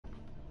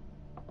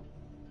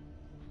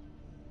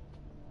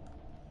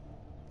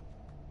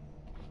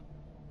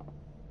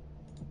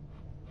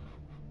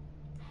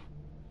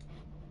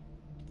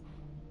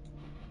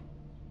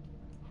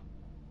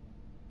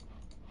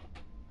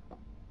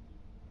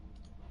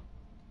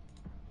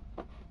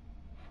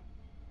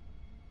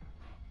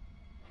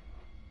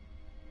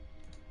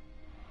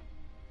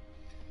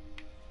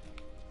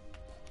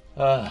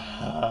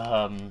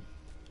Uh, um,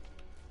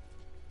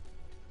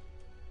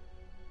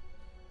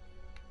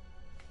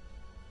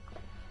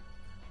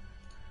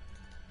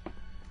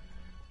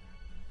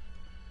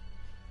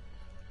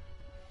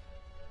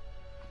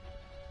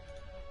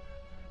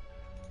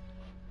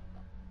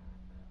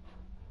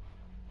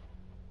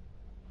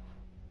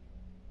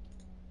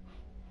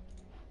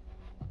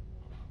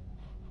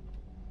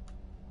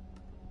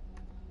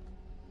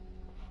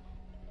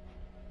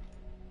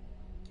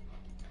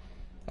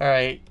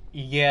 Alright,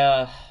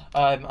 yeah,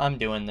 I'm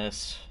doing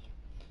this.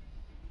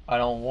 I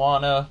don't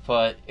wanna,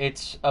 but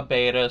it's a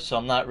beta, so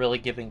I'm not really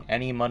giving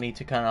any money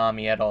to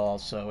Konami at all,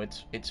 so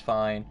it's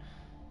fine.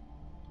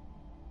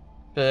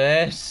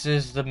 This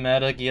is the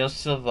Metal Gear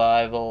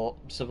Survival,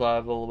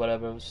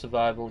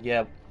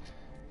 yeah,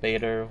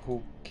 beta.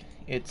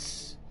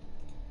 It's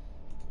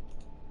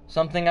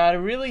something I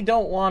really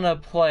don't want to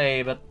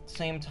play, but at the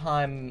same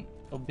time,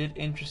 a bit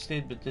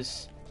interested, but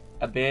just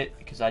a bit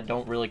because I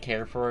don't really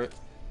care for it.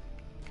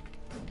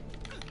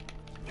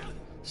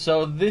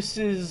 So this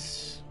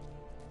is,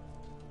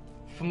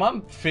 from what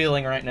I'm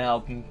feeling right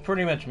now,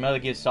 pretty much Metal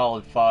Gear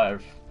Solid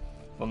 5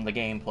 from the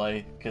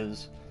gameplay,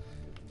 because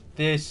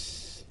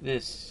this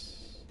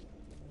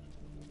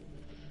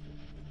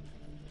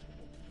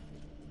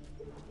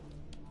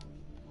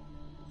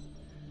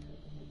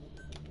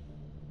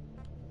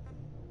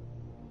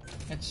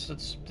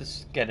let's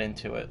just get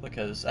into it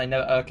because I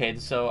know. Okay,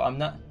 so I'm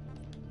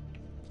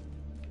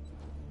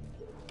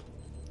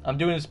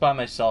doing this by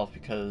myself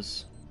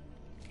because.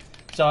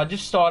 So I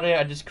just started.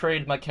 I just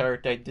created my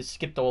character. I just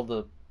skipped all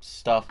the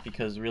stuff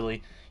because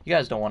really, you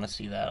guys don't want to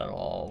see that at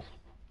all.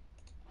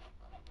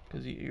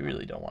 Because you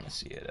really don't want to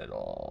see it at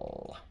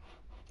all.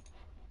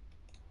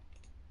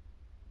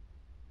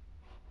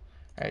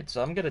 Alright,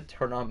 so I'm gonna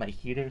turn on my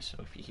heater. So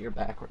if you hear a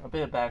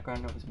bit of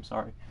background noise, I'm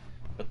sorry,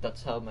 but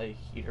that's how my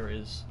heater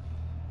is.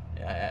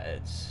 Yeah,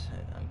 it's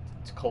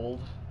cold,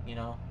 you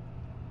know,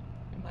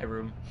 in my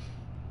room.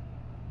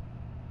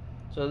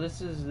 So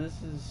this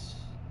is.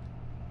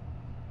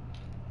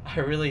 I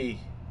really.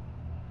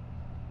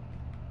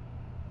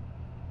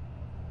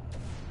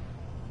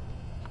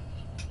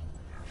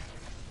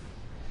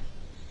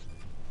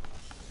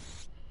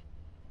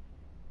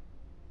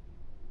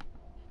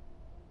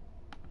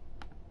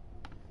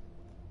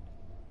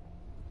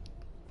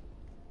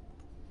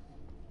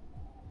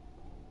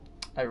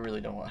 I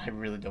really don't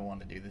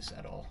want to do this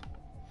at all.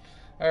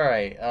 All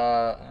right,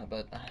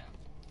 but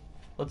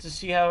let's just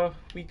see how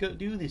we could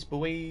do this,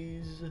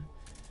 boys.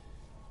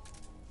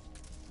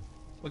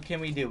 What can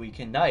we do? We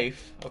can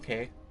knife.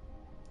 Okay.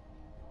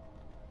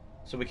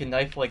 So we can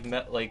knife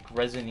like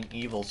Resident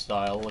Evil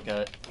style. Look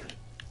at.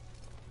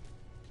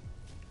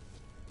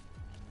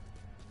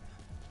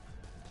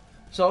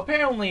 So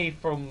apparently,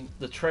 from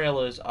the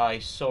trailers I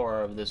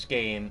saw of this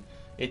game,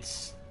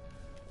 it's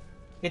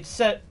it's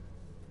set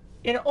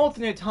in an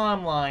alternate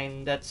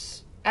timeline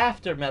that's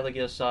after Metal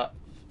Gear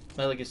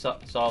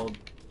Solid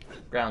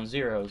Ground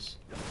Zeroes.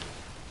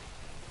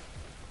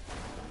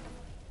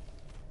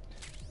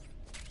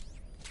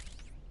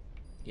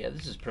 Yeah,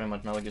 this is pretty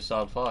much Metal Gear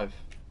Solid 5.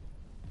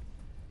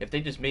 If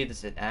they just made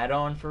this an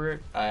add-on for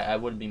it, I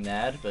wouldn't be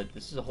mad, but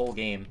this is a whole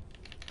game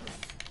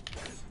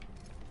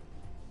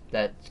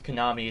that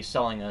Konami is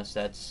selling us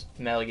that's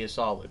Metal Gear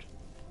Solid.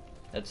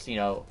 That's,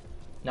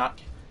 not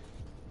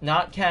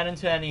not canon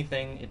to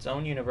anything, its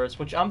own universe,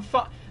 which I'm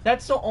fine.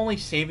 That's the only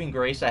saving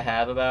grace I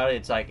have about it.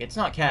 It's like, it's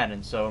not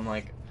canon, so I'm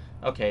like,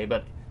 okay,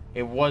 but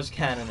it was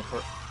canon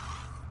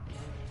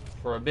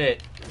for a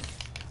bit.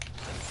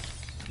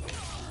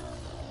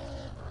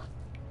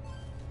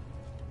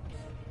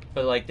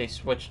 But like they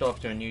switched off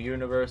to a new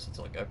universe. It's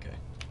like, okay,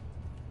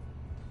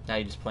 now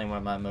you're just playing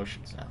with my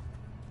emotions now.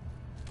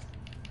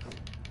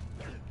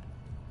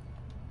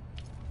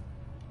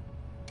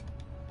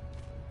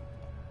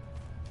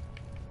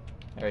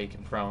 Alright, you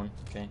can prone.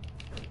 Okay.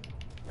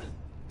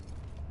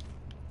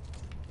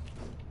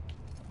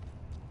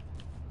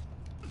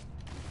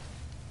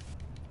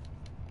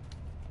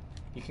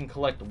 You can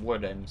collect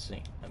wood. I'm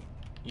seeing.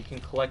 You can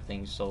collect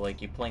things. So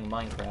like you're playing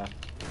Minecraft.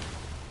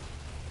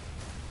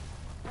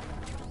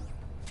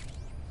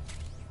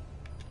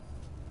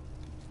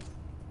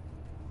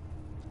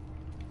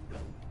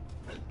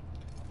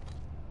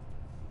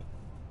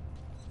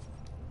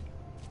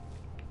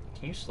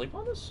 Can you sleep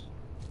on this?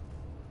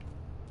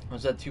 Or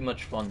is that too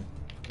much fun,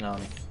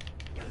 Konami?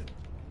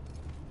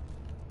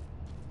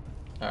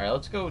 Alright,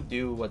 let's go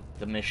do what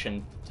the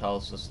mission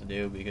tells us to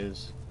do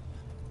because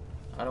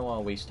I don't want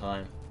to waste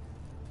time.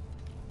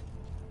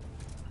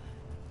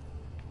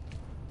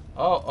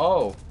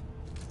 Oh.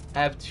 I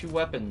have 2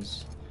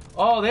 weapons.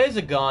 Oh, there's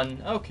a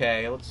gun.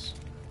 Okay, let's...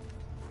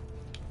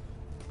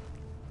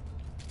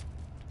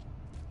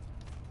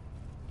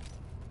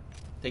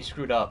 They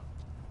screwed up.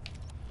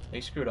 They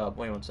screwed up.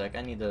 Wait one sec.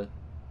 I need to...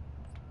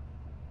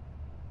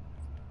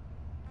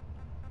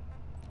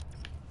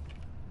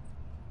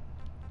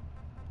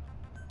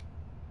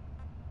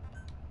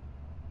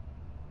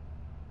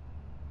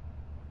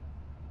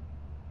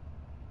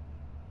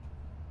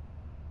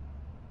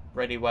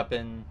 Ready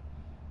weapon.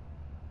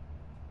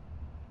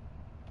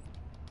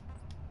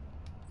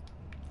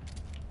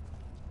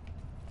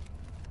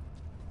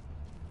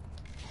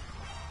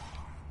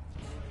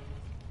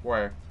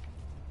 Where?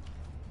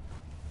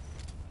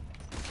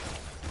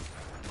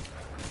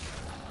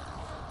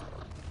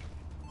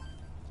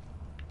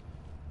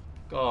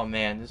 Oh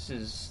man, this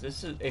is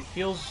it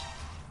feels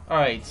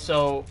alright,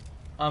 so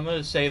I'm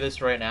gonna say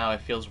this right now,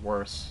 it feels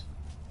worse.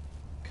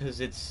 Cause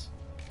it's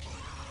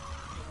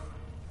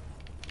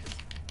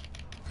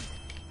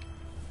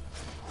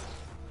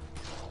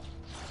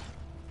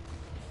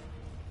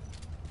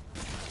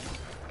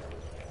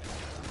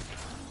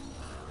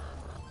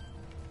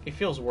it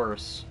feels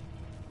worse.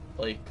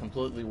 Like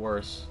completely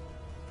worse.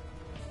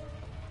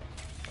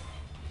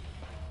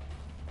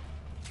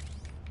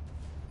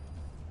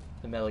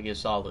 The Metal Gear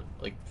Solid,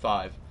 like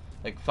 5.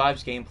 Like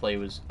 5's gameplay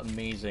was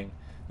amazing.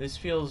 This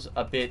feels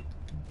a bit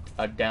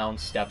a down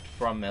step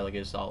from Metal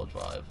Gear Solid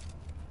 5.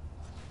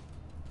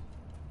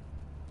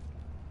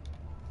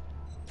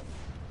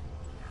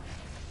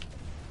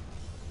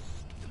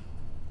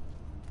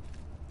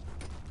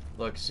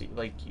 Look, see,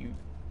 like you.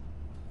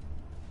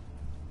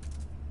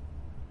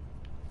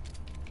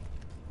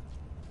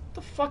 What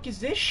the fuck is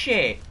this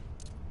shit?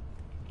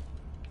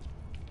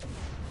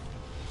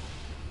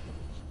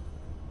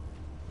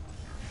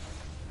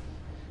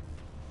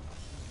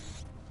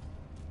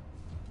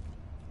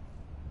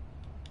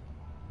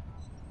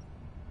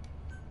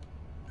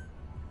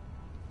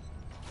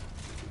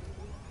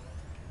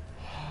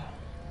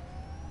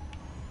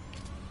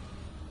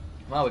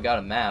 Well, we got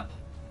a map.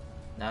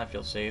 Now I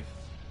feel safe.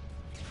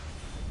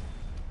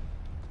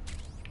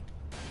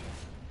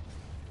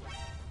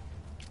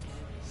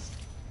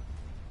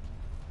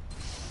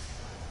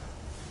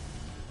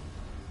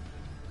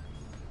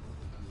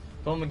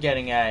 What I'm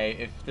getting at,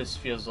 if this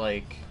feels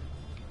like...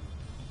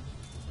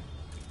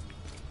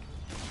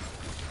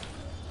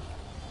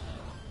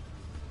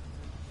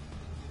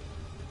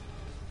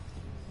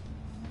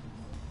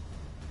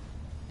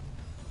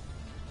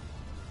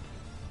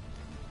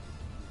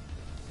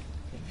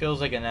 It feels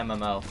like an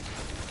MMO.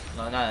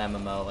 No, not an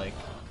MMO, like...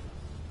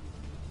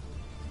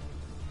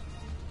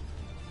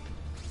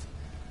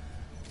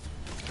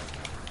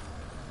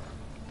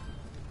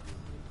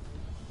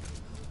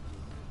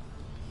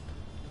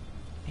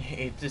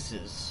 This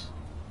is...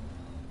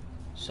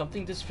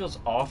 Something just feels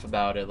off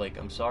about it, like,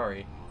 I'm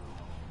sorry.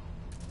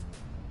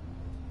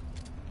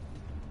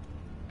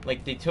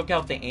 Like, they took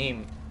out the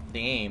aim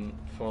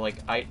for,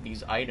 like,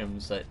 these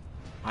items that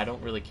I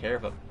don't really care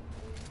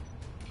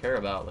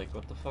about. Like,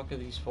 what the fuck are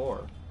these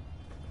for?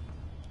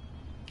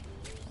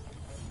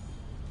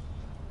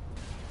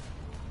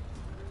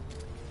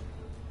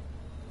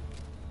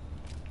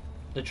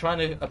 They're trying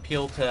to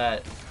appeal to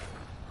that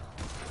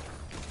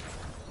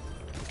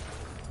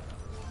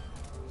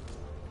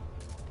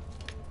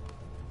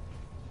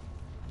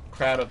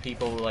crowd of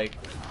people who, like,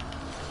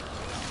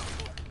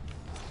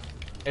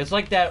 it's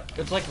like that,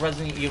 it's like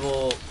Resident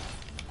Evil, it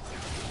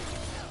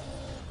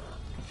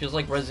feels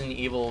like Resident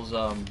Evil's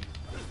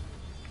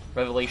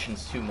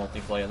Revelations 2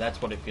 multiplayer.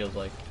 That's what it feels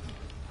like.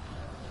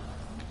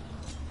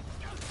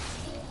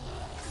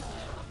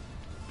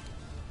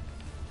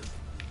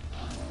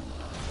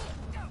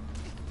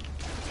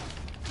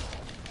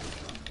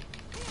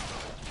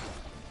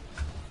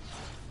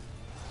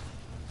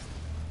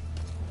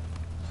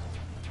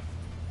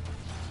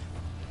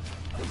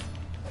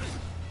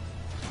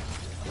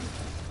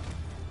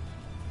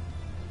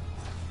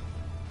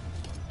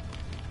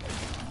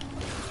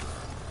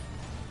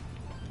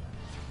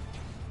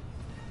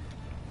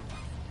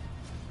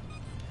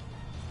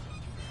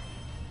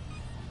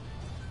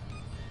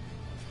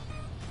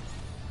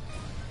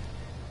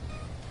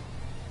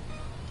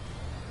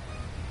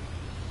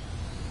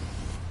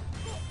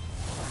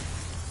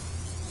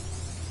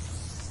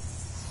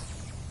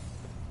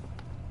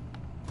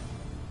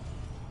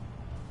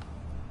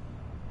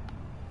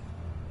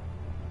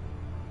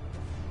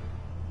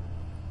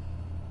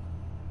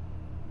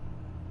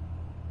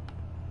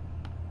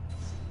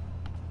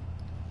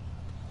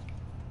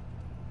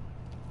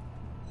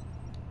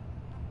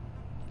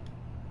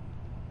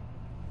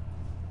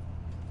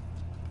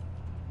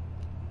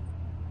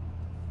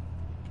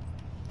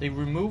 They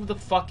removed the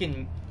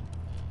fucking...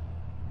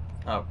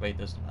 Oh, wait,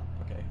 this is not...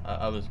 Okay,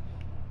 I was...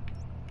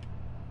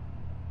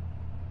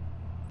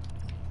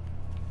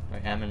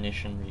 Right,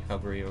 ammunition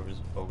recovery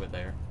over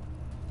there.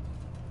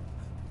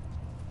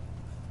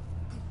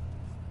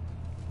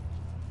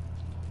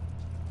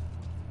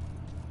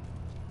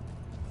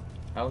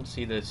 I don't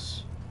see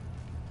this...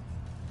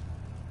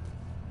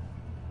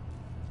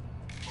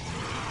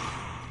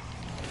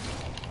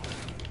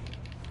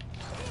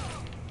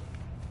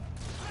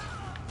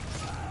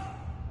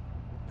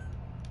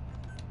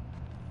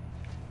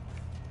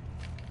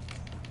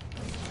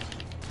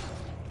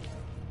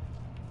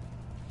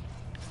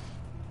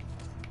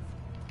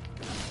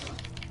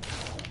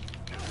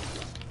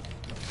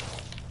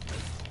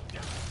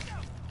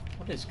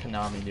 What is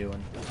Konami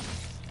doing?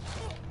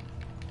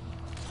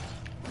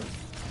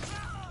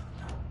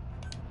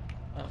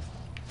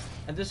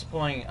 At this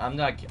point, I'm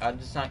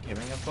just not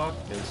giving a fuck,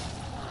 because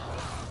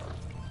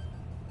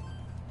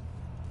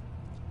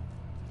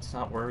it's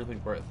not really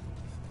worth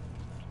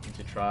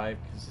to try,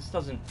 because this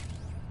doesn't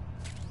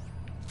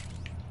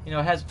You know,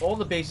 it has all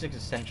the basic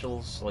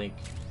essentials, like,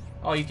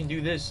 oh, you can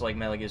do this like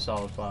Metal Gear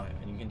Solid 5,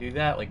 and you can do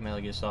that like Metal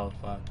Gear Solid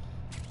 5.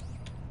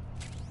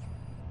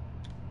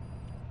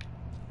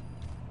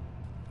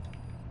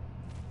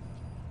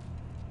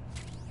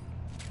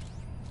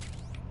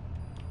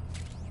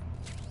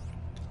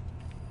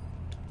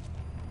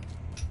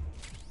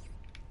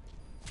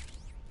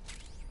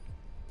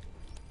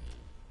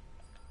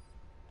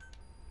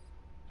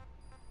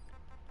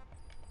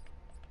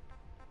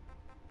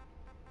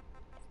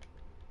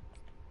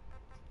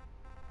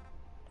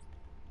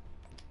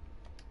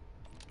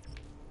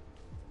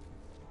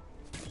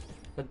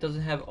 But it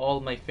doesn't have all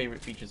of my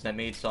favorite features that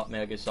made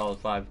Metal Gear Solid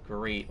 5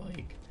 great,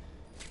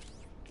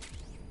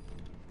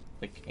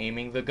 like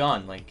aiming the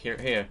gun, like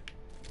here.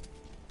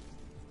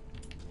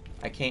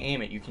 I can't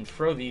aim it. You can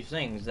throw these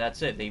things.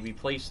 That's it. They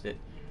replaced it,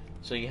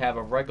 so you have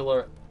a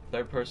regular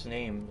third-person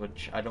aim,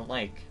 which I don't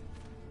like.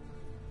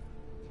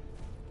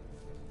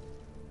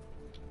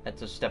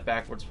 That's a step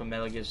backwards from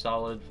Metal Gear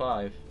Solid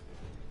 5,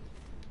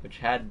 which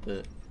had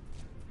the.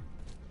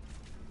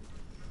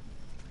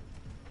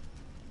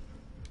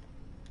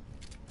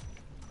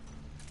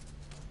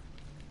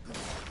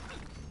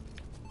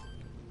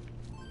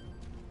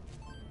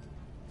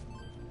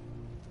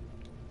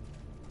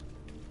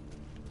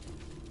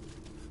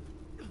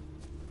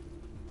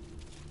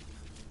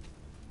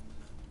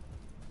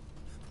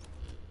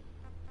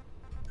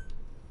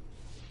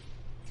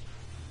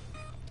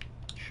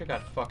 Sure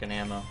got fucking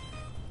ammo.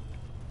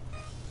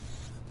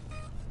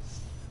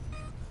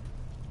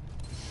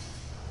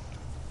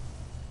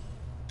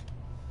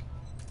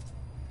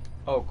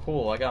 Oh,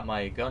 cool, I got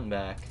my gun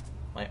back.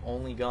 My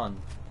only gun.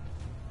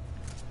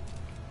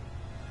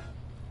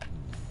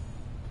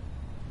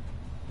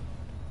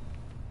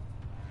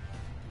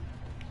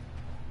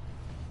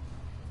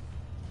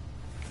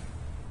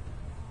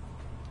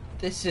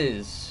 This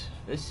is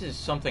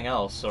something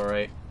else,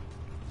 alright?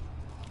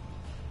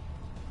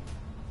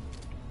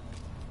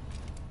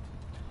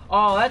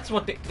 Oh, that's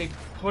what they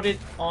put it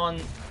on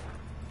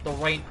the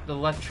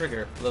left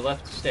trigger, the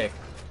left stick.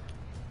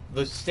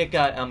 The stick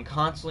I'm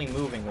constantly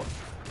moving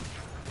with.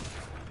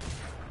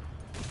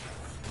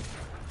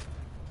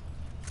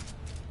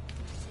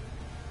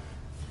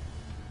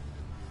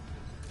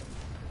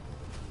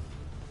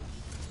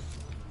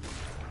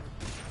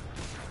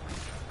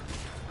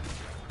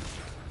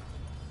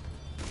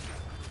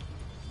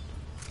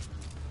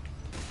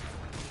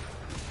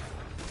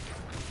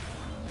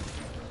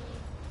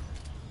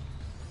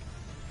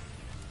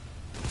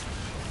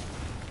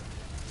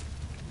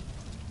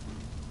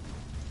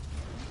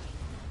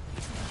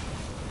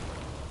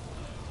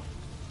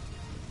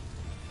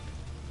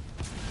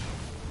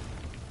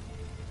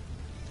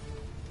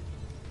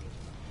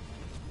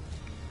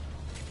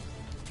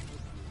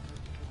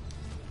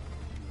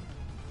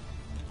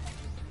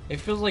 It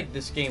feels like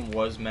this game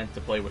was meant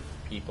to play with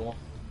people.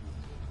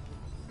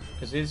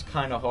 Because it is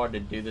kind of hard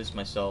to do this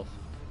myself.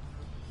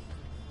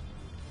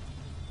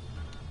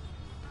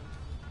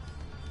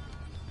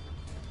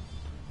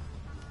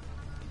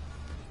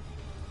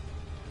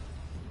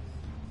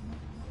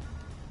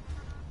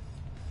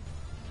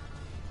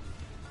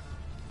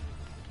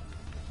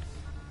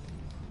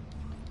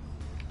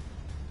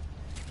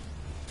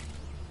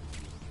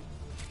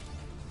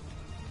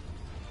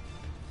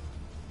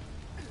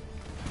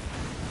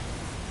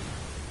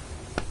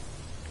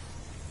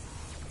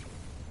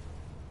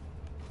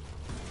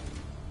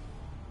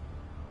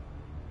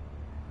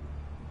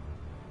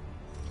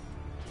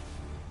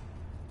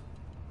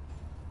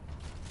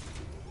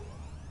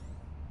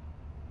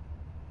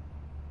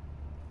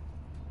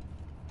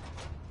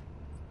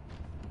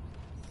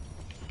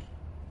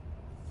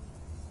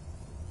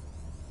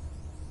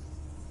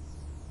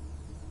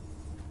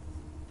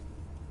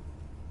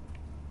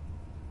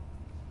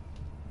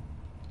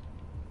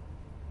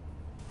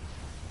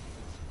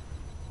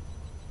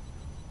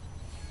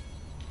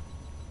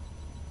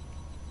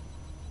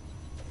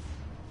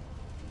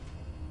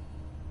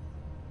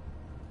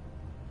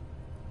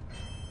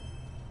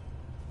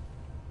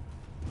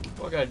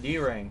 Oh, I got a D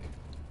rank.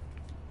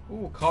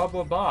 Ooh,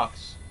 cardboard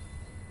box.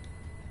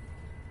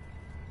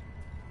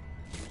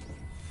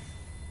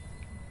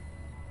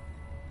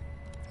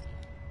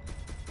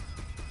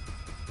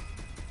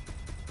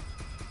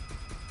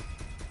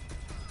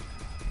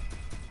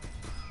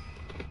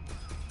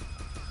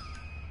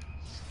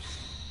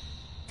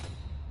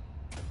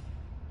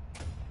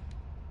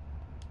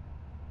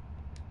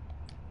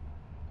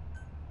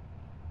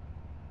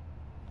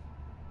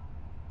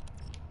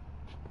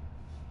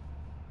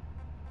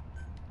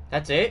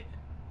 That's it?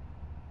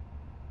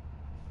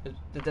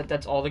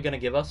 That's all they're gonna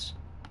give us?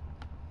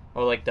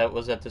 Or like that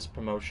was at this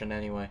promotion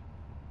anyway?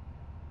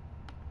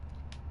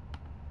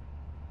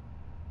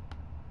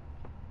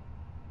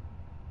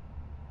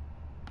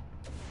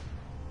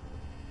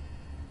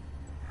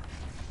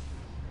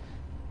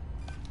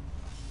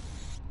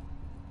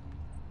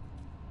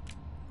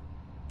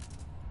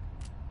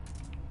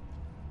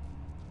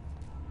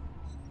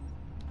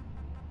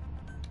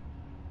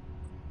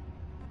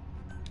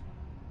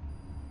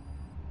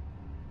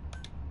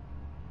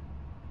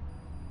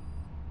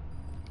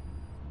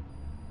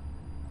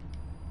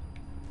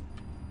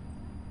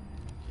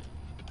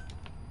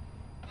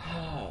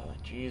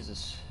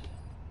 Jesus.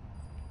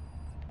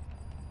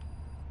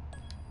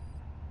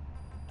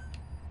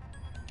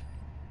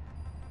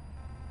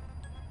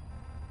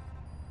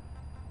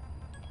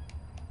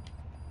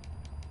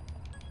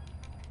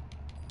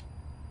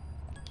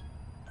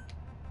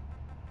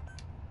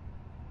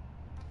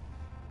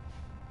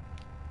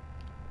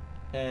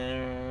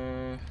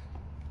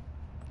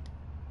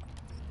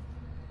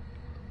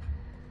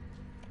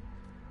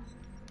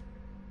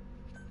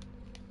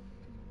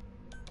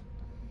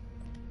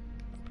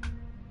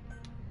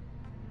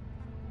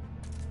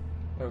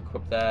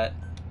 Equip that.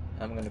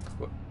 I'm gonna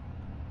equip.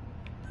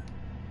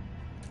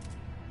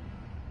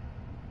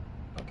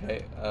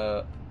 Okay,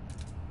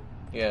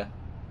 yeah.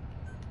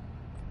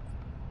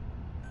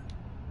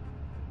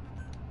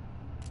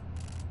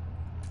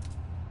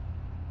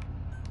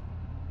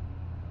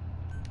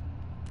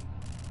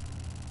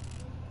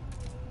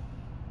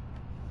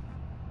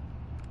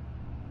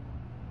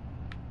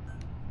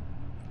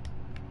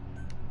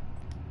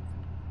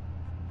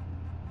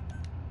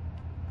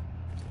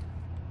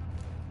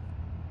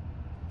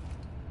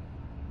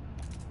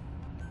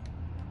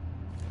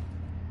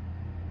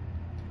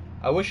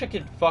 I wish I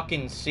could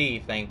fucking see,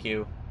 thank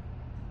you.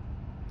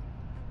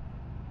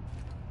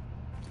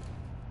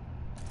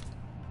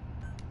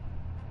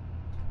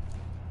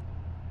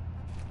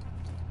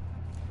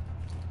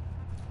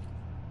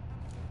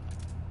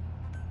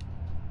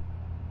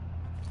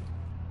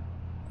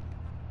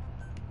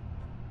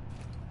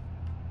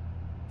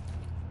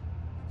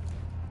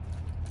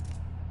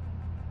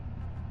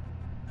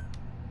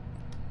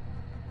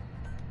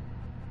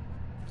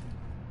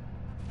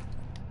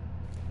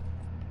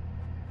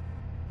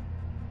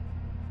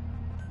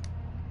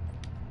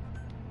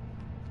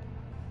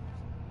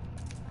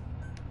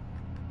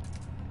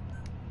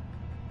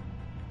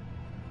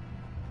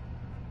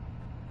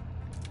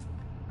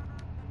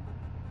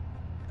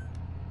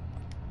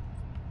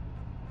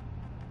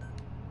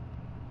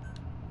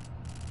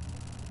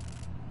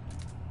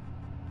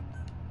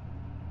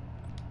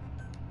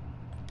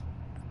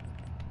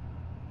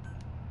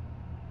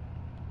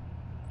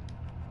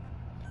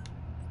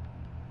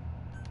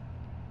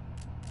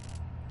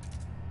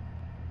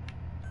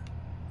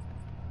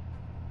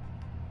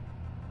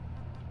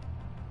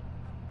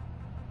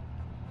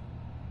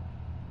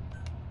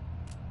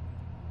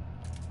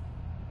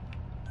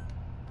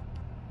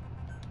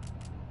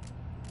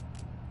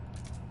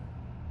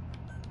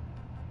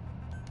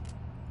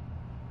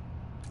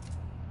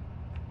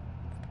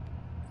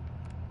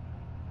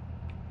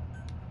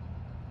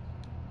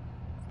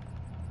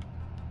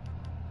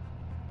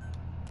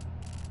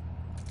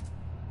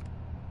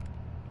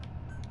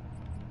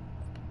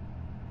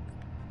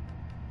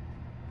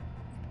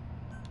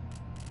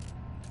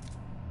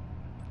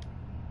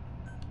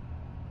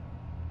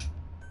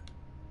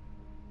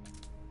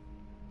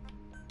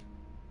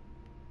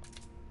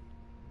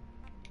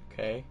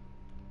 Okay.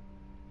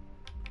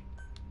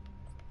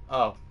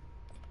 Oh.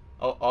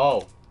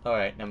 Oh.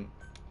 Alright, and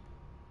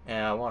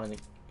I wanted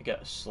to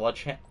get a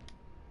sledgehammer.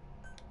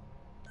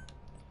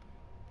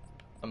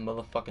 A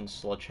motherfucking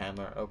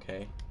sledgehammer,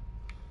 okay.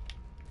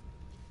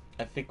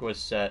 I think we're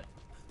set.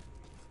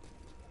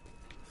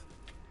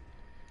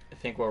 I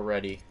think we're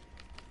ready.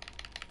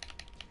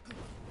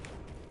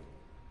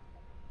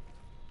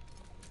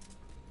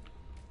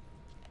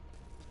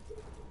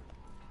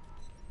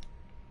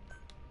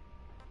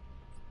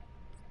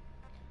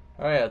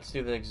 Alright, let's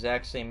do the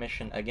exact same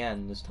mission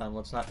again. This time,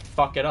 let's not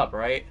fuck it up,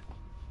 right?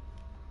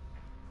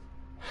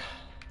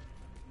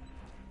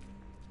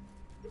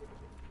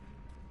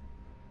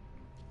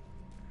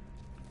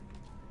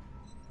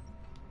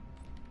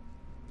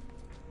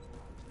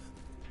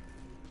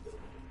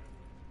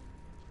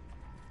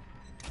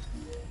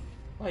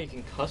 Oh, you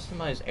can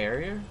customize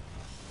area?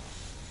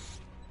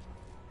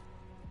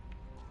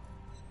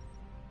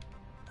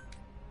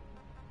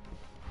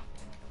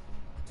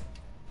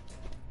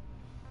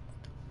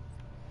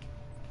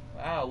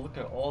 Wow, look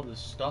at all this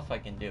stuff I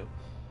can do.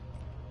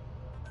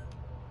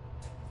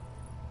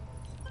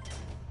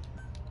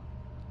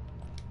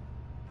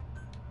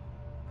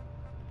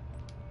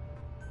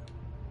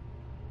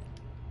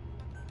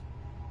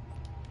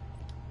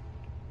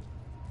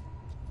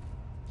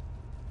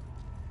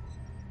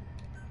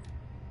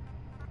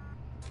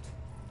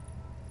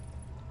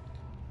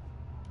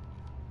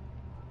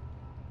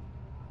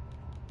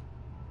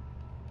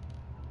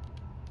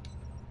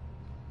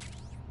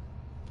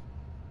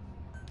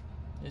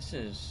 This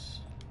is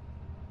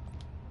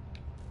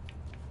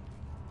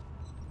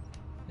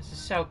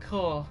so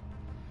cool.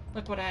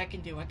 Look what I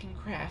can do. I can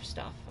craft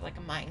stuff like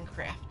a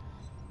Minecraft.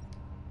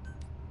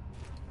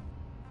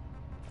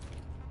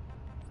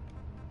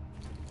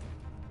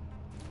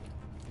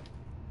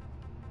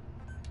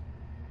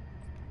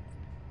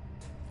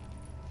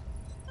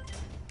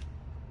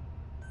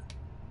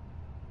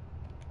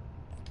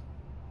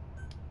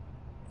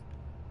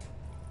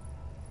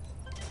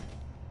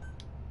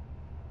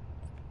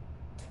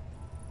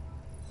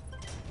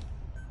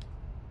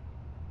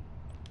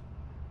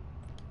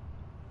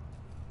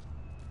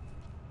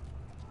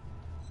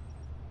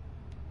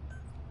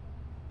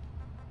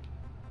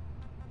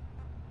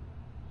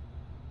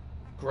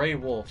 Grey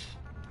Wolf.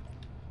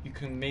 You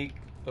can make...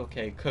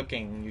 Okay,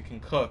 cooking. You can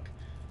cook.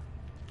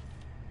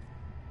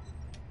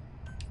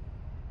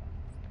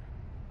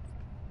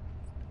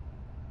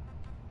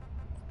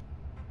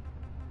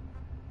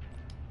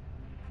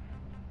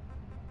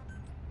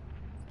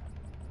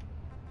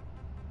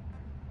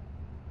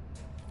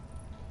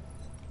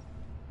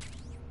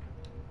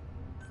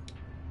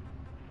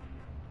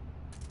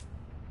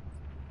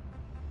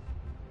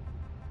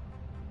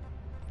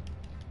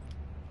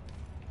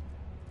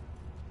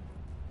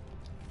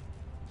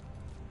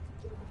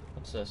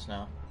 What's this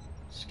now?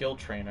 Skill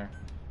trainer.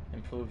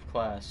 Improved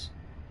class.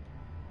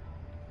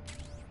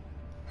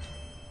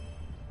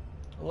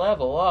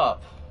 Level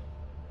up.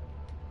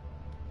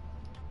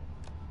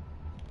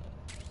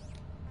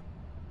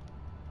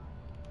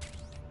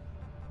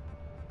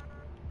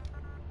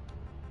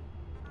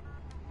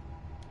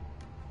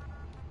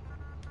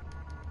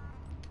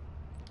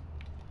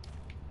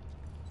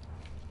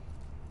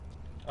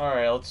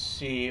 Alright, let's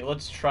see.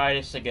 Let's try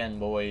this again,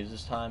 boys.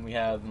 This time we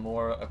have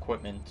more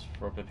equipment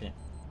for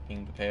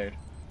being prepared.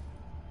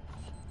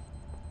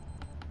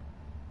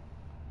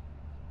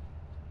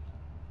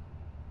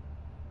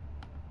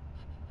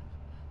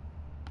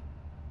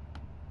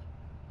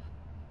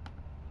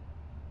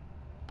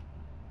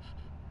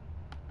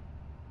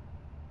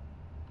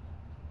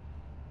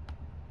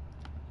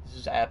 This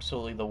is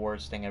absolutely the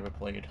worst thing ever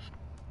played.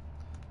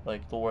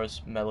 Like, the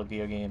worst Metal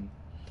Gear game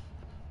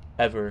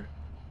ever.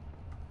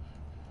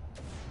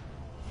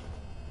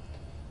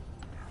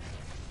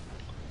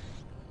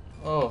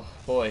 Oh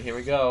boy, here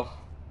we go.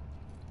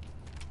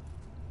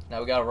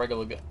 Now we got a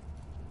regular gun.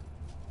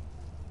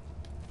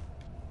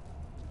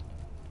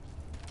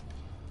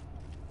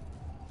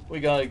 We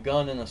got a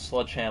gun and a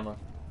sledgehammer.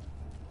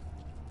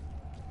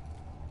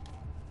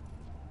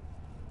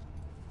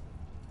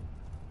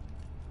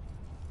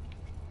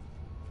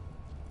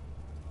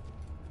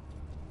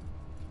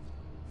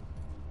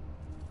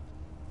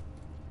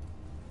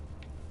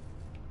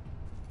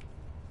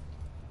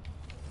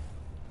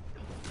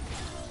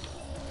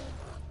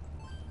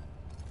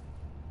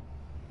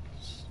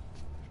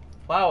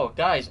 Wow,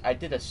 guys, I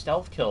did a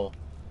stealth kill.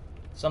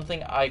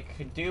 Something I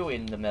could do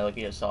in the Metal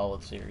Gear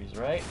Solid series,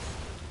 right?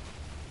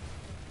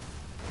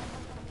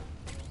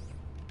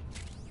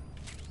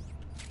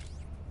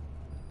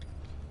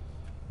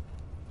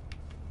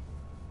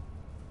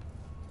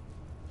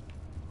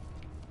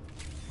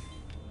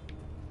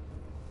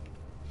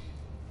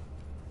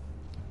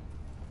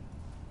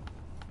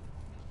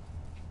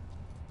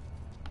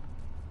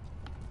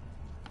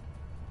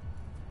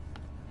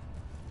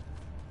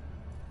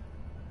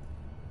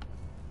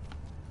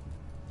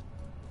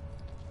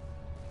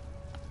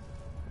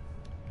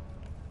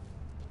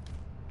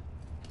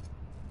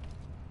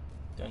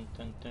 Dun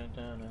dun dun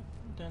dun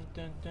dun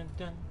dun dun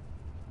dun.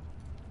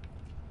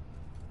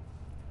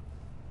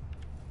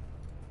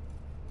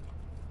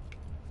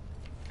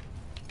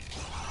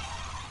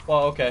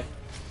 Well, okay.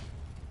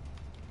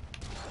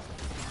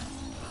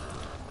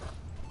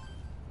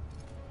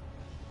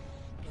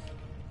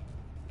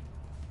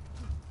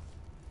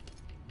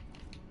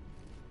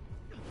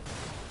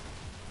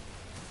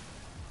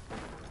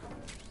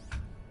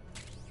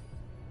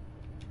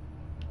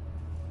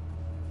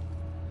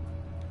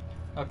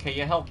 Okay,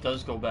 your health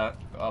does go back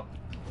up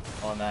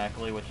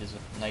automatically, which is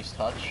a nice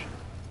touch.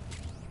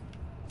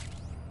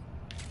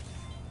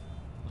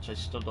 Which I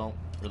still don't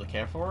really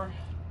care for.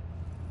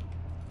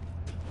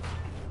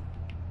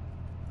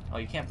 Oh,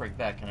 you can't break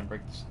that. Can I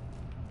break this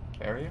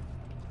barrier?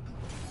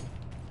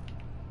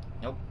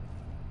 Nope.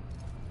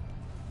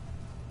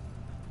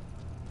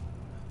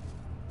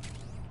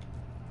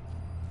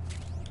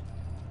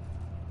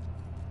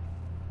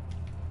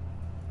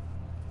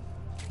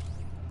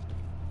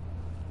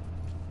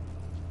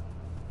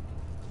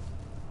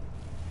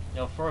 You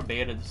know, for a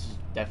beta, this is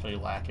definitely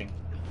lacking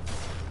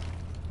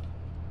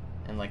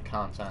in, like,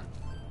 content.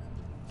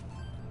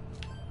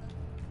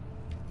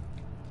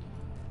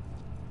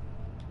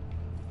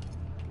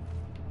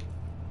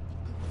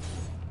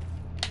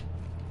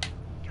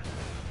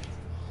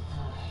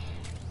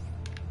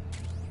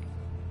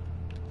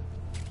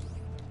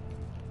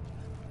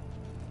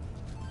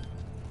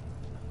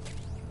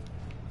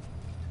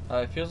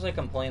 It feels like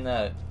I'm playing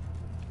that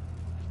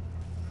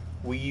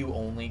Wii U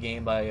only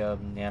game by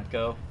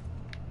Namco.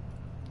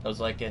 It was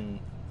like a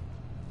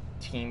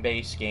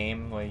team-based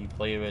game where you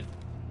play with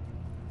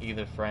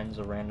either friends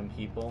or random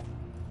people.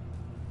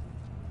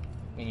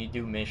 And you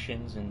do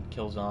missions and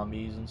kill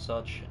zombies and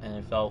such, and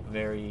it felt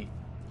very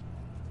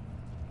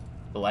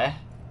bleh.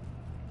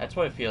 That's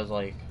what it feels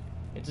like.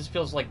 It just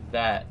feels like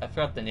that. I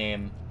forgot the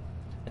name.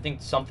 I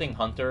think something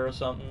Hunter or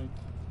something.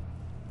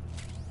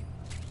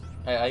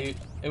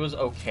 It was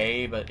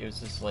okay, but it was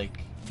just like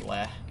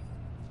bleh.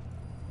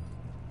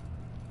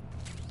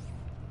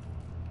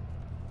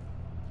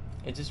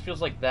 It just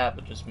feels like that,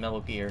 but just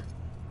Metal Gear.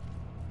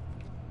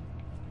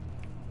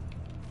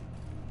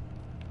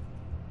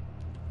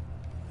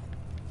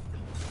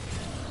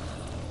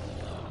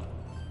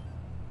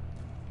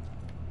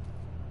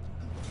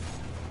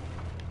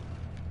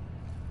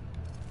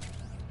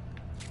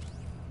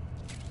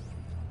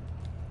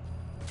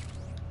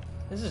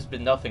 This has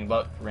been nothing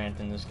but rant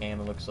in this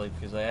game, it looks like,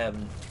 because I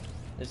haven't...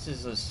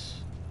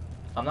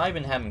 I'm not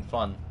even having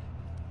fun.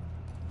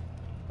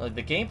 Like,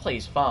 the gameplay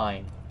is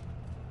fine.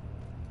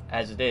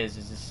 As it is.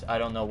 It's just, I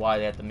don't know why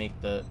they have to make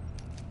the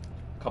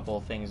couple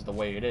of things the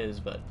way it is,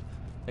 but...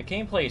 The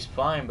gameplay is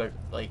fine, but,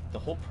 like, the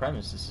whole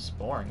premise is just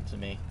boring to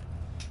me.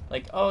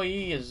 Like, oh,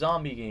 yeah, a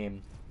zombie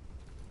game.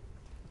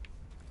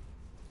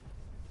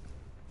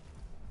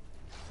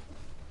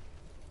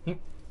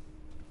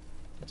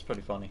 That's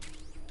pretty funny.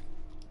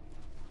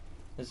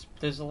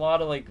 There's a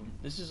lot of, like,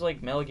 this is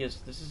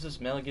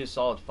just Metal Gear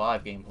Solid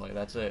 5 gameplay,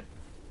 that's it.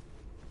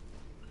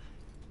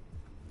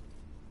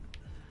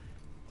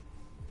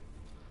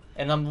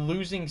 And I'm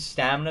losing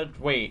stamina.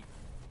 Wait.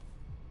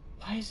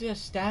 Why is there a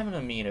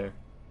stamina meter?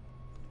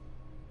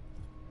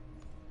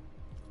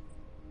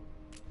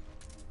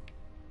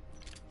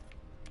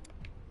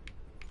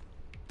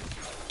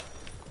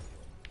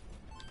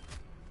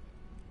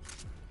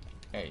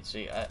 Hey,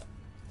 see,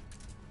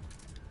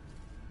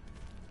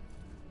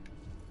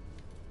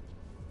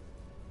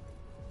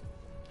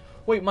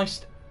 Wait,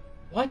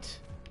 what?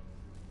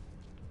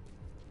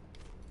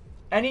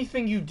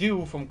 Anything you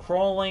do from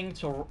crawling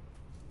to...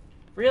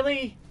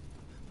 Really?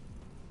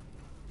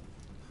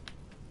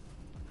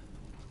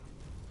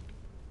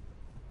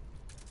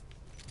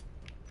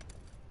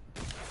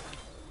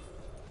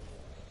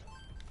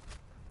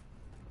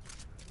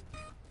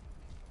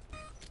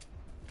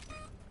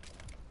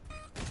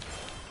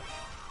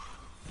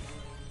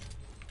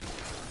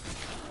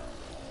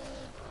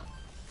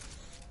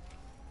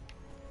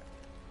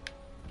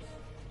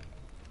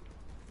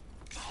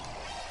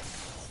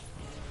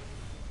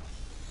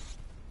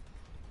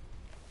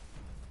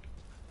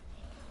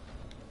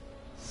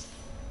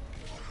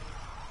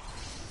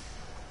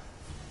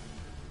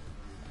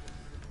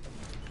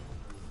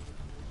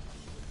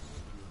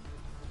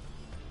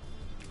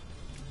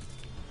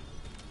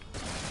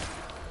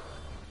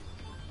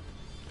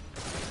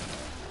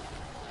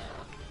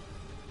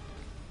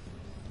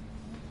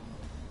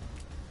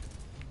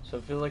 So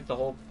I feel like the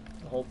whole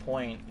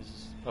point is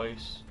this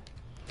place.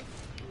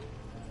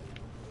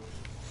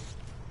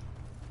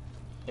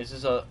 Is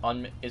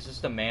this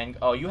the man?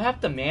 Oh, you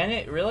have to man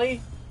it, really?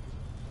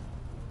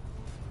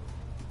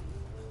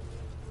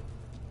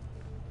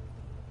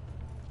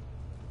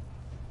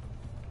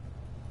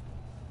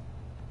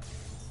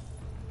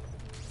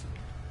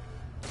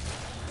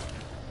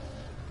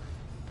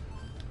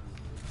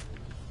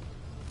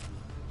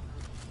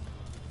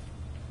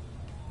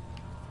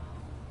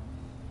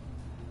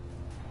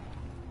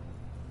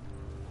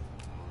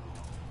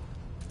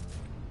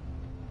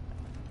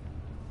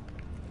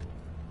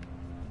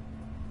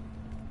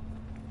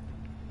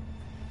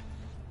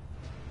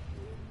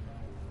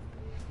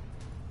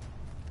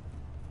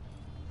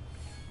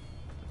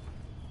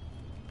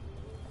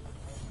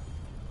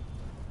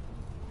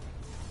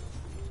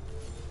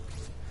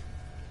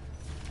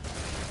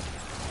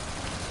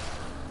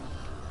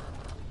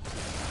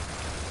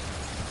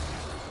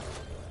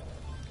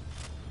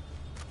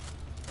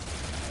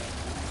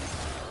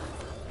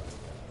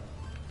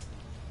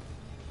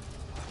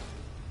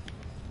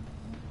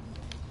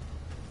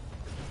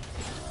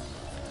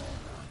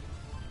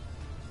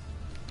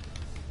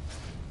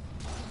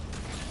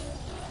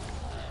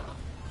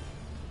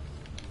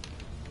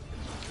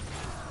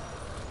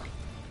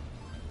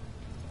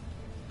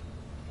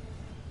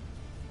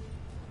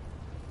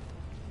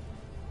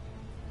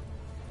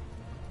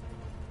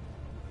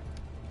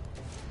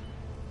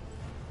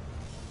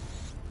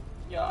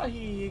 Ja,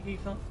 hier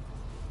van.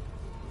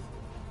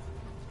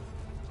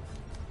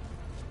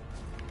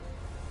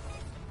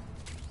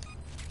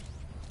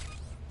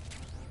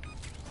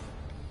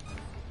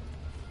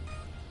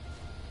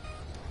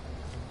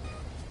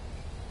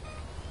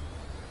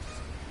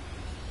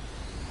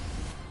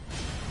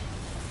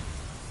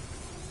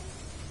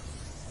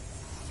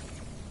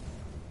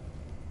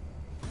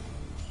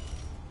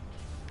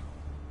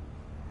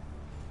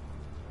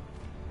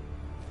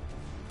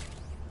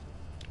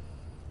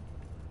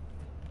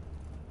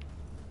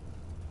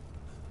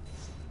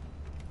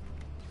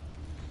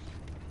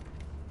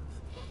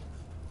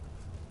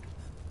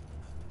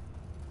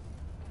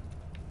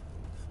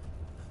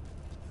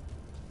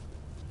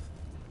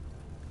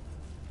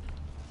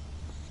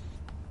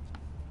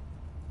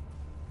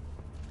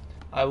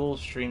 I will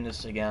stream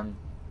this again,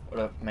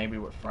 or maybe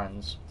with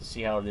friends, to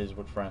see how it is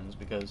with friends,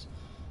 because...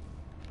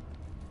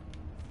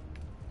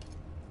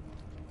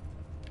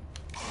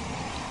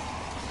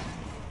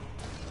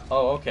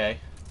 Oh, okay.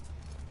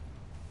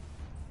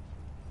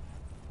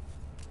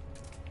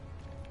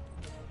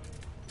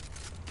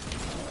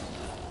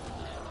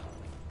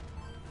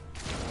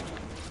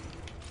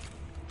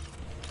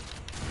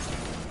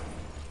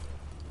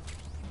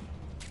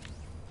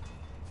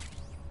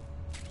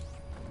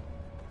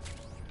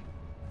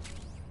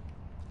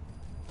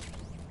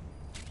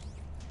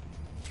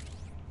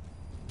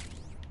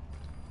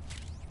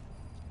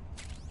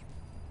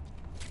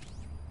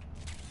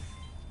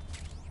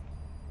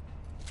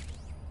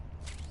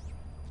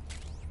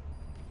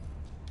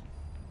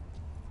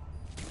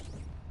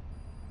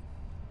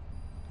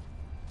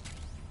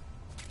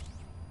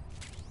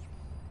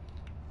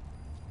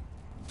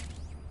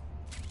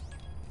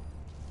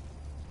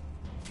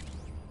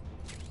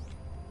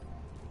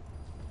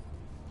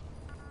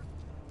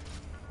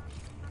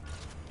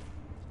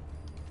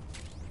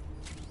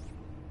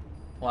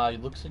 Wow,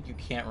 it looks like you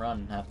can't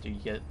run after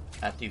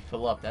you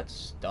fill up.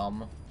 That's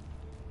dumb.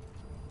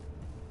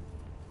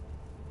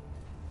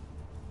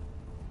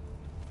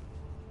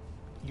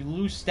 You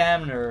lose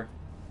stamina.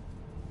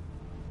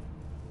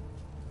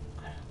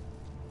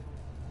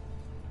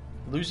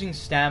 Losing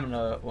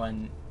stamina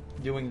when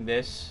doing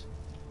this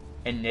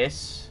and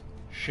this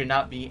should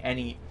not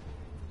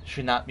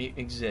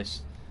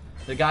exist.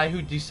 The guy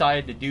who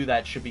decided to do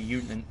that should be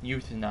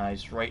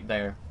euthanized right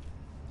there.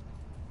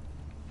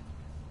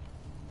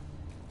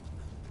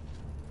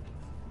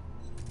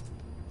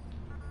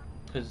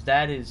 Because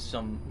that is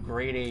some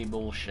grade A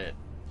bullshit.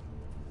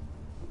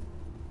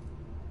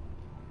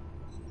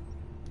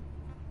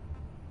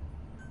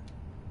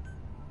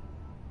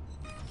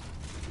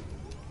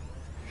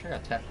 Sure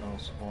got technical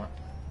support.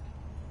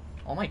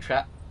 All my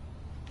trap...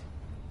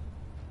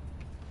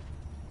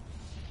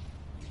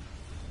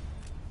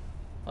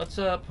 Let's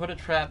put a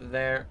trap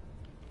there.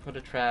 Put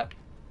a trap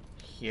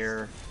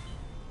here.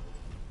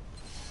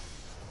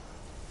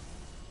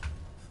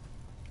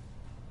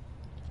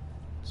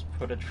 Let's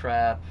put a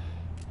trap...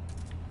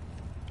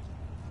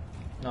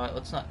 No,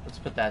 let's not. Let's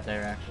put that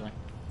there, actually.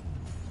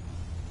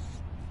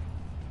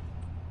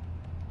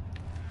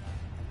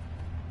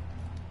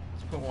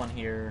 Let's put one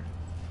here.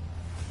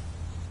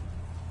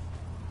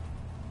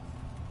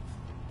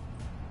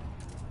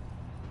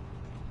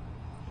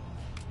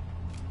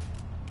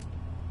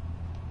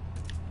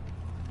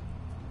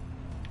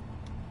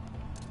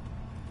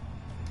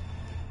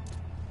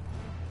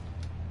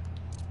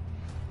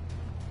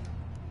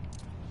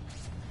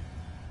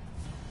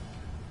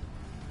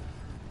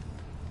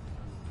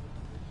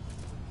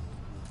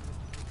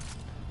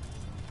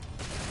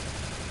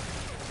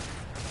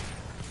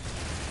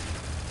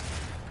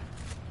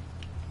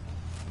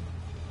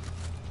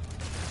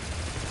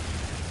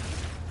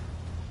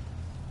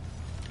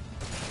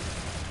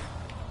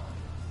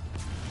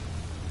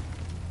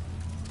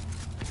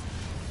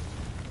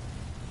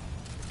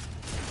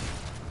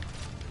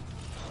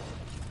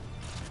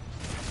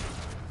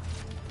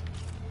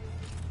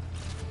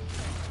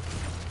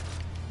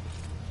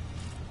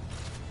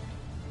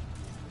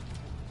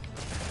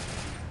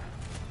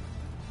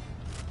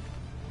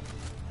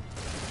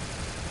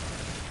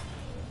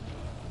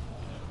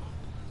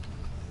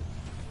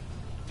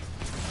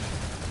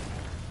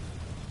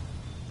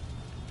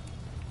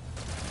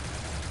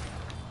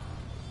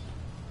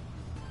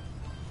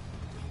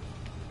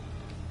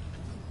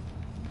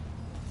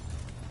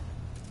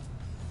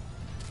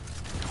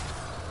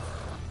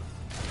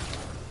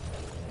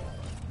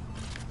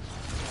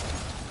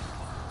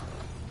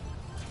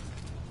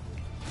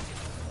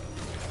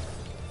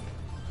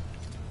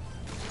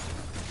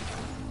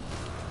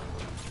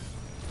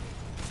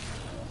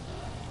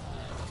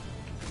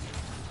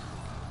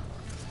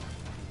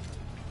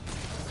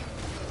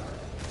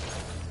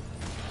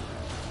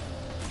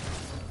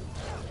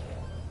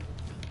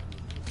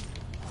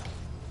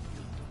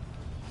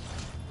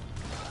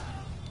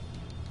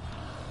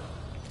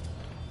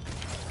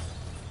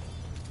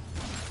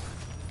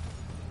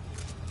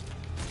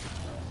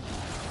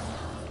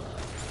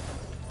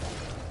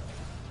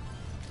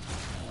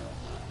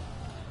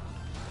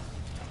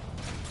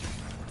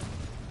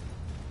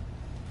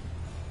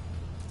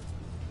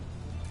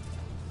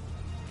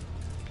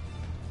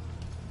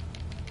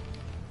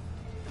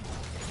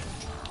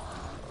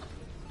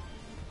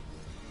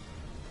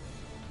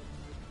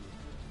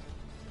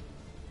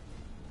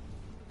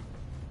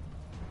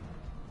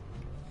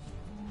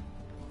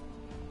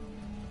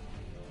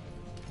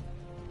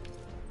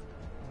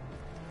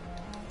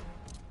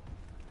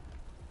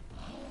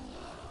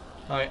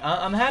 Alright,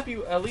 I'm happy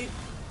at least...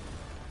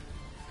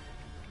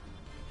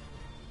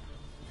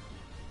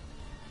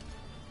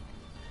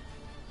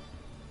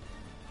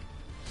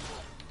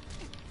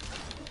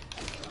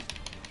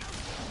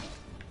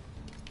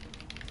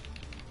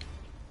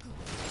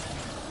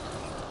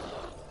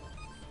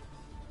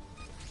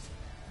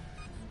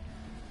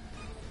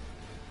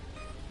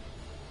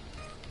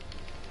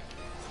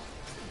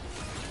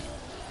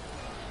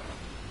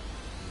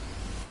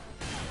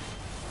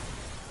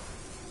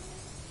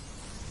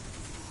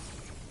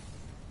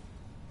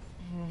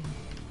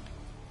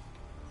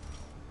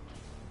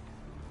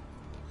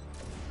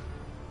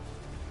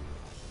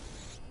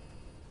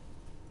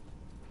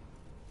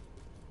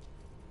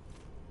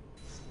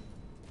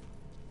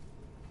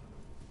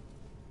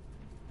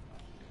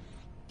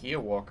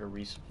 Gearwalker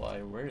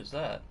resupply, where is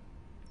that?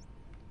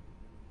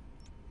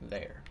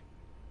 There.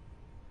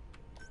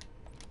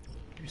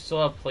 You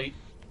still have plate?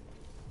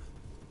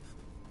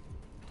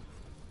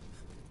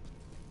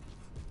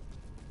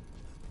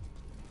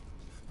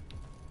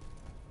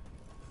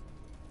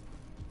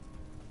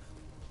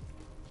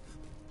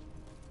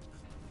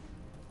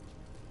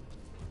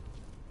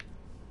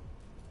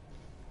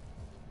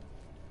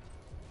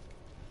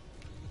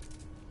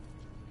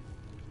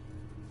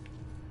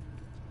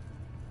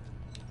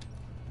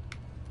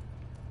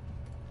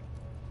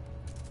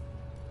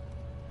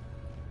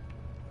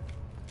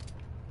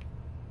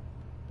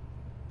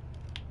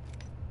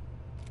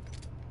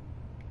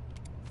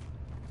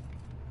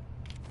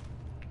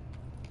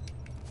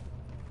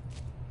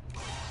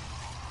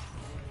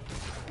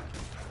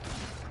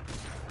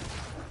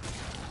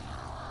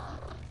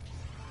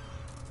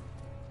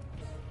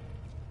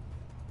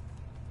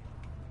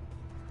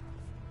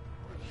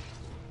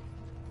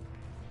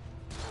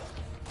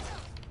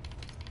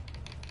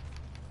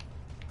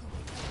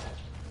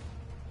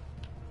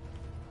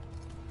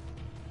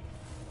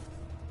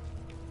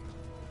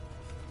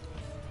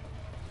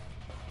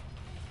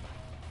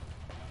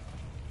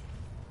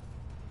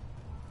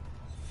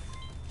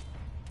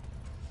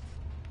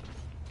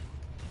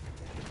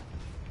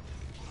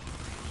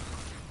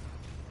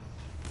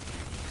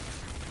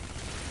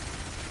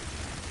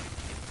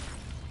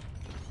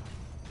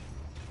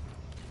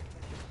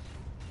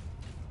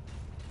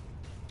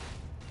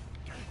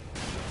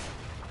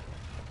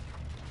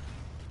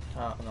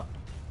 No.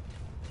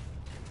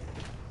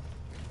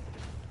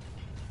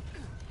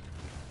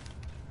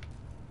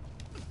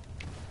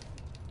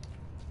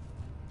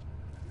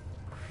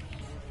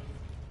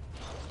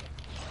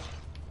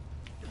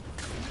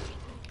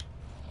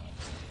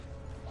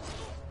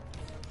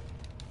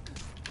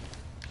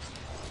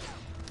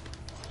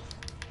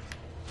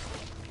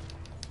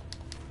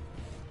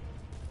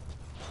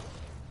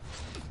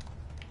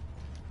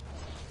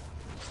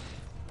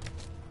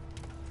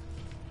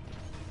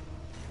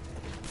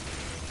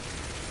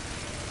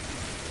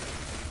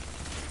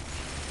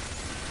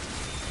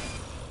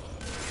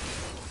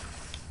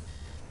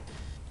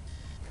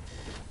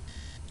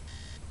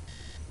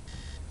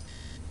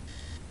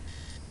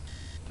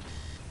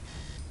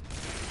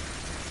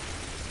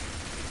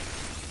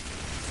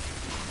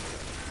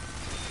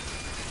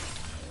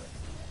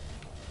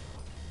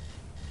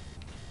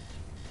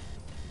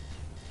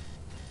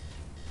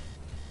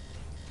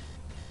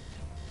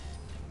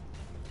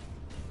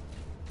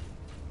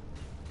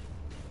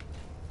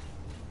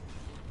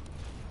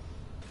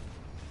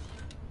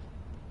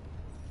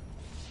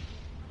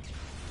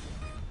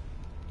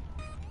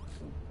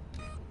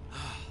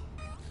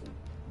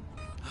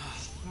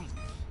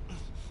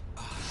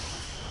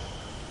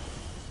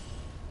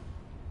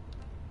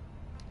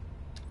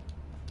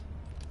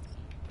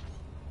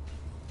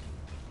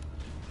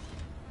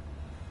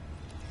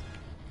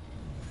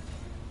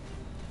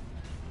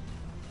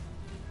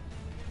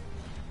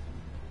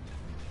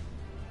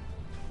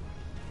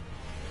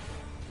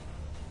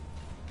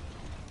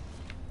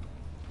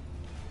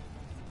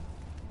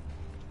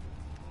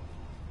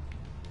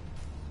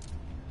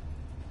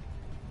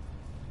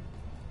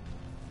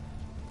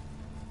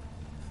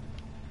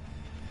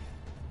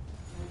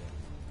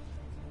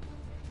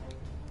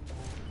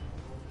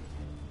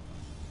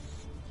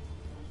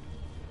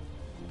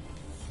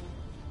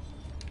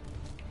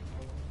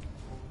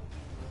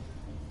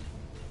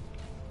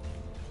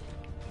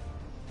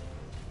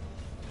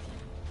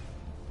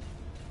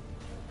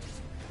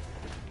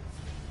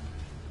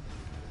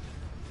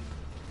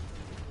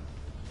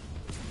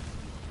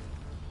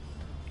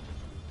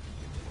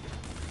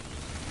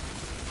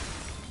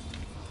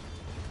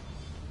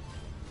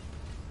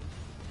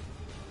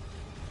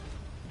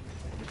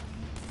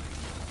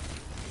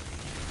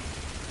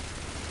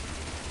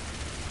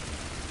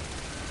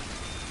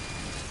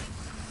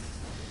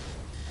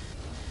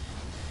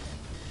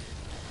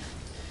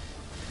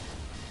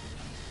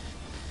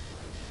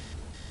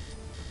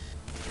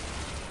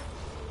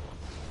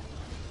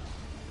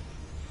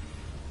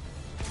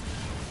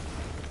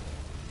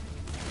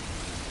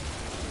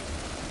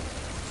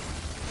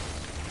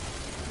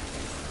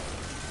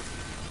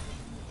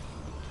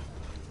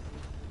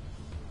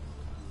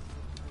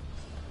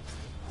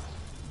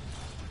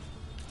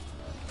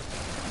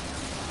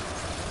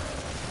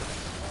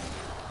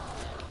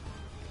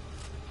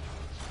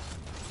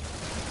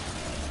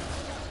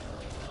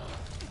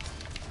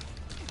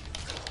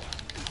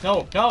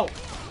 No, no!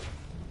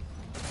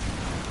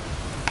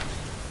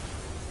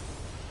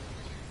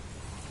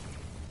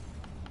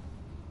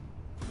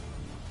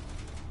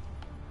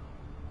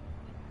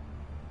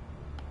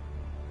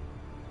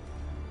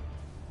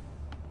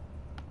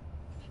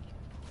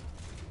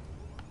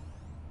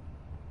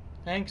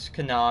 Thanks,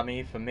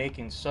 Konami, for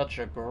making such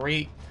a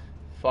great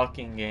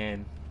fucking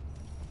game.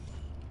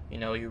 You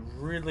know, you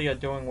really are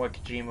doing what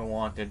Kojima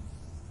wanted.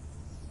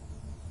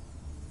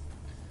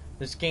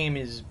 This game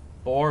is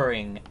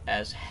boring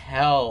as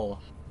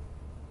hell.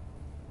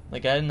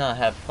 Like, I did not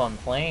have fun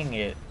playing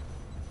it.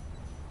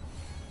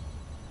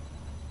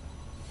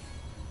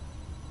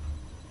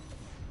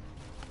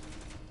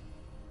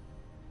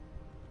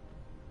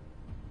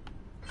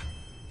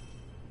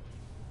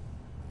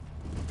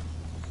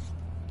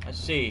 I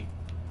see.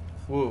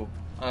 Woo.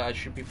 I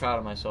should be proud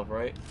of myself,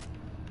 right?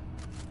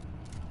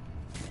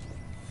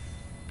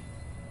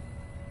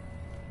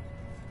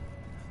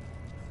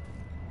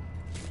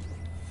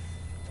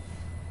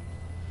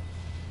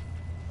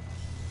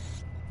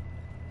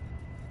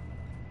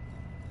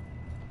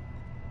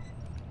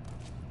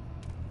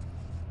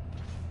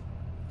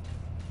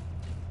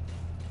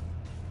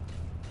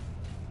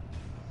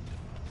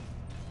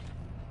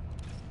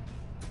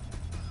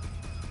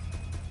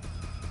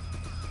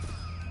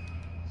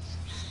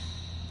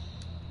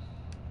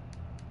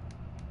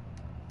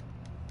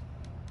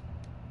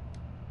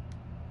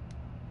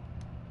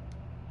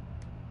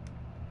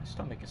 My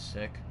stomach is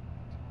sick.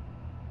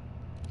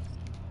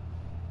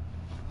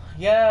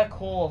 Yeah,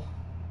 cool.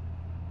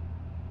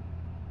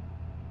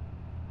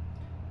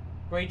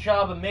 Great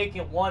job of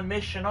making it one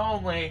mission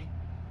only.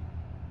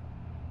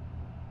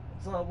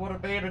 It's not what a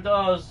beta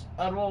does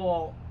at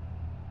all.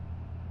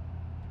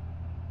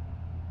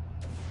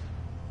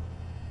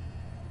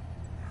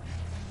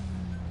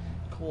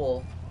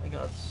 Cool. I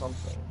got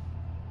something.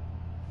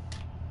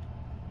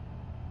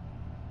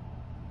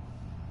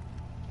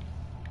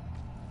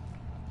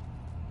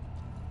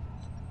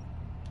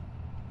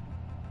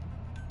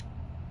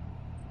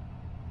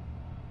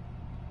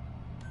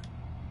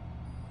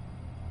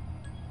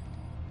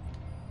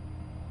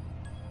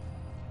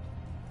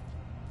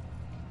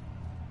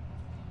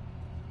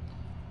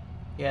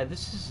 Yeah,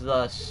 this is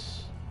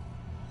thus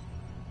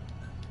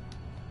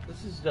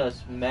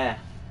meh.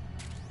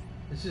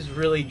 This is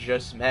really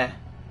just meh.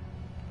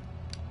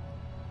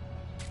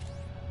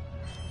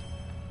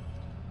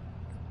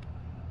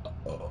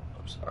 Oh,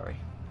 I'm sorry.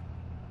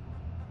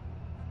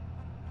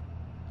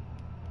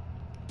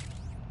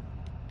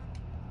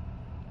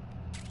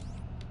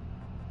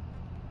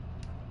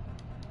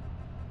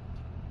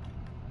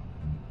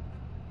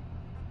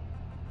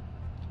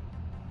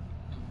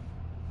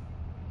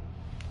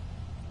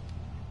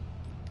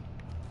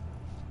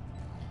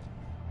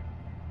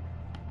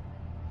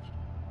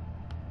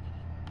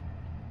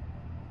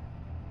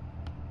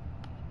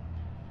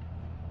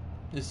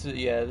 This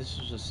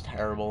is just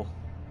terrible.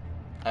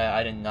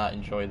 I did not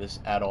enjoy this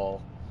at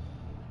all.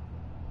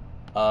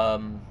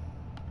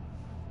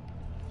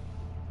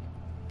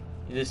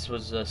 This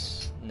was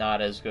just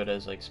not as good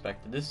as I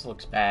expected. This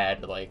looks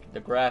bad. Like,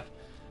 the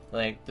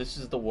like, this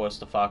is the worst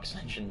the Fox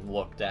Engine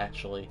looked,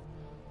 actually.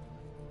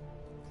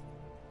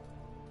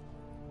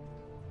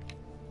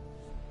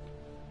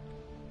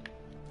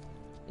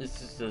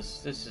 This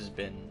has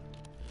been...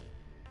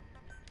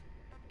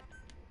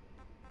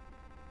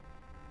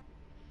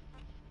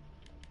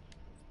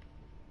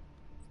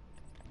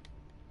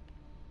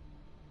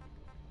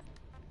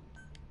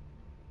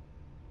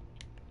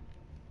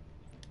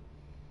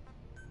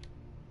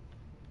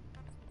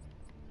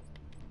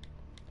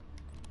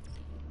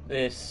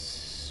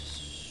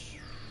 This...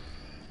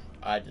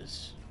 I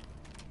just...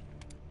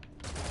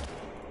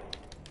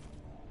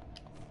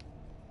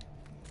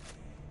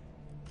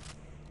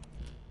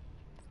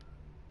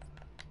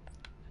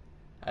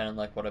 I didn't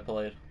like what I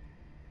played.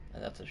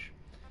 And that's I'm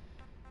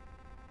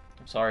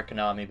sorry,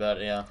 Konami,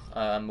 but yeah,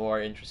 I'm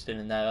more interested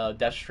in that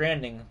Death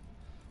Stranding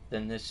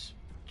than this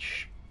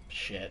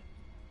shit.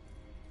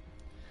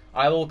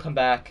 I will come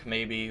back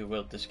maybe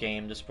with this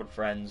game just with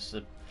friends.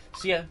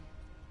 See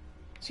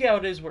how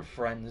it is with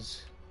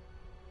friends.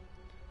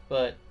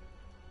 But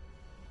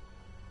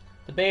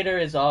the beta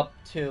is up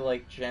to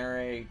like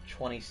January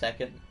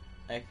 22nd,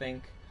 I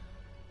think.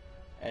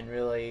 And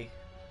really,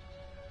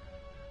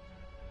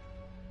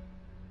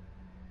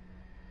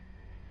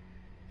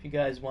 if you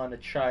guys want to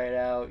try it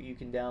out, you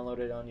can download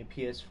it on your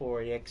PS4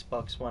 or the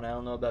Xbox One. I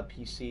don't know about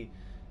PC,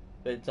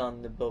 but it's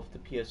on both the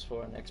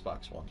PS4 and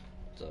Xbox One.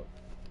 So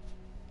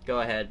go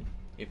ahead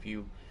if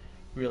you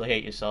really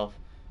hate yourself.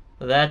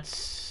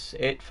 That's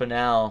it for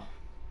now.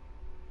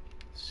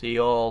 See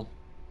y'all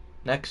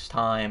next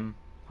time,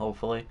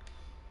 hopefully.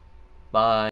 Bye.